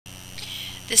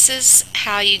This is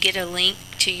how you get a link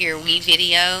to your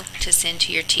WeVideo to send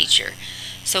to your teacher.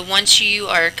 So once you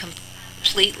are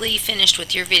completely finished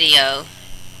with your video,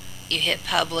 you hit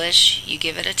publish, you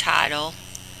give it a title,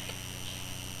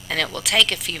 and it will take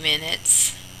a few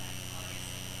minutes.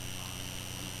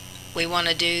 We want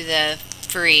to do the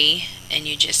free, and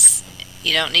you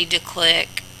don't need to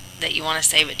click that you want to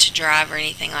save it to Drive or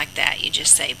anything like that. You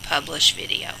just say publish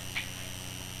video.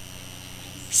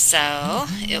 So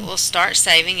it will start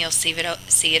saving. You'll see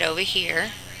it over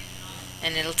here,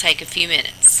 and it'll take a few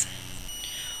minutes.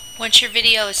 Once your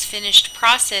video is finished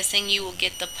processing, you will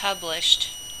get the published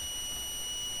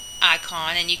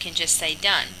icon, and you can just say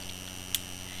done.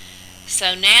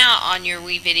 So now on your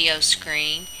WeVideo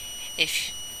screen,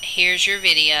 here's your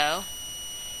video.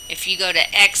 If you go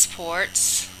to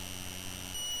exports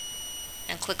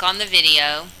and click on the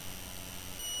video,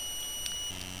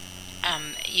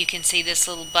 you can see this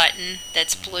little button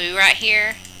that's blue right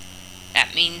here.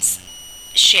 That means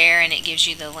share, and it gives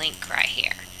you the link right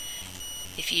here.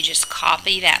 If you just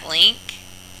copy that link,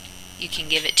 you can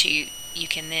give it to you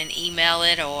can then email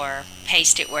it or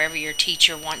paste it wherever your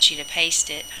teacher wants you to paste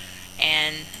it,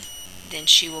 and then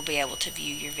she will be able to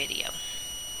view your video.